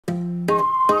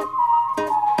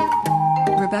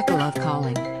Rebecca Love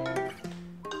calling.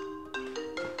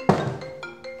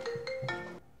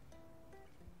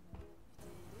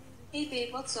 Hey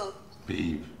babe, what's up?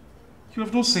 Babe, you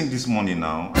have not sent this money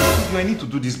now. I told you I need to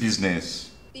do this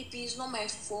business. Baby, it's not my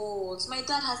fault. My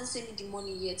dad hasn't sent me the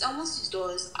money yet. And once he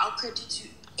does, I'll credit you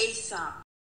ASAP.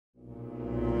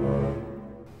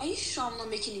 Are you sure I'm not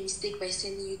making a mistake by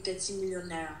sending you 30 million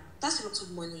naira? That's a lot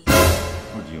of money.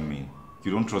 What do you mean?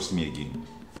 You don't trust me again?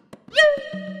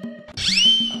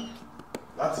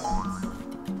 That's it.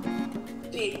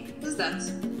 Babe, who's that?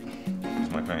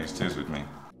 It's my friend. He stays with me.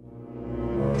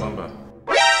 LordLamba,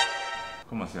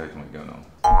 come and say hi to my girl now.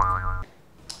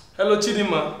 Hello,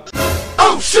 Chidima.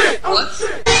 Oh shit! What?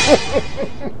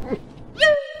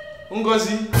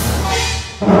 Ngozi.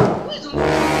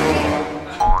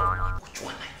 Which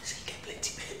one are you saying? Get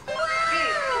plenty, babe.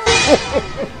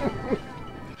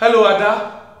 Hello, Ada.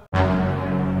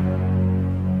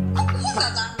 Who's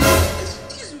that?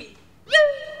 Excuse me.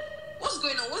 What's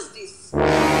going on? What's this?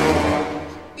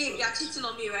 Babe, you're cheating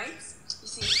on me, right? You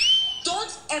see,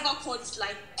 don't ever call this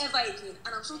line ever again.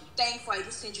 And I'm so thankful I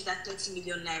didn't send you that 30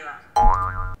 million naira.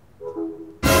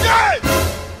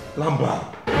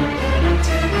 Lamba.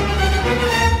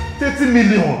 30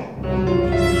 million.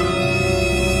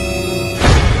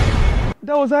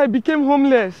 That was how I became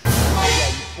homeless.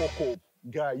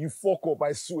 Guy, you fuck up,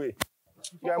 I swear.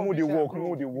 Guy, move the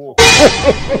walk.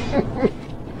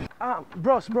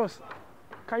 Bros,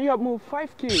 can you help me with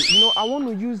 5K? You know, I want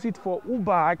to use it for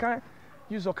Uber. I can't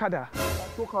use Okada.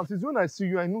 Since when I see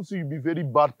you, I know you be very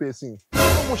bad person.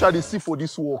 How much are they see for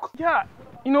this work? Yeah,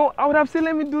 you know, I would have said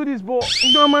let me do this, but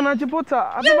you know, I'm an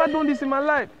Ajibota. I've never done this in my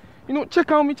life. You know,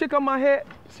 check out me, check out my hair,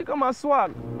 check out my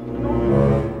swag. You know?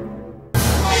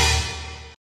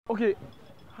 Okay,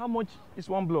 how much is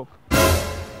one block?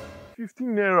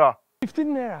 15 naira.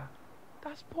 15 naira?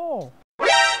 That's poor.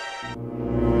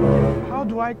 How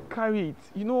do I carry it?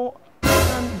 You know, I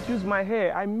can't use my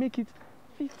hair. I make it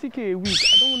 50K a week.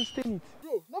 I don't want to stay in it.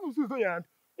 Bro, nothing is going on.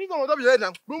 He's not on your head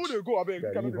now. Where would they go?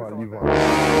 Leave on.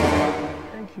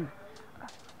 Thank you.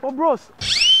 But bros,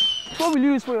 what will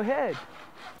you use for your head?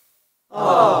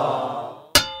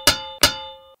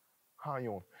 Hang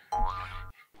on.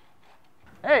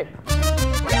 Hey!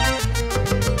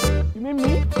 You mean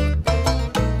me?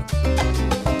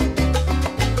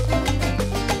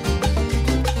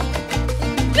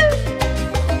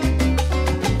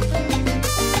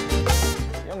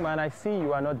 Young man, I see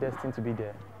you are not destined to be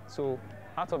there. So,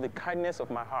 out of the kindness of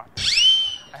my heart,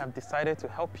 I have decided to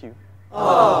help you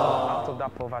out of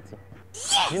that poverty.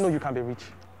 You know you can be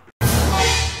rich.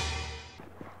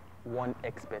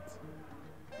 OneXBet.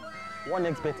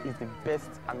 OneXBet is the best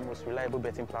and most reliable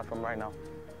betting platform right now.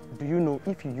 Do you know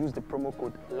if you use the promo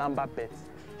code LambaBet,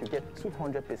 you get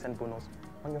 200% bonus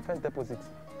on your first deposit?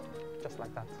 Just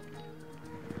like that.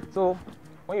 So,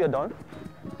 when you're done,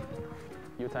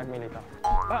 you thank me later.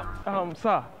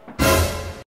 Sir.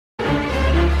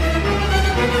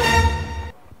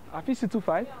 I feel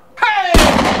 25. Hey!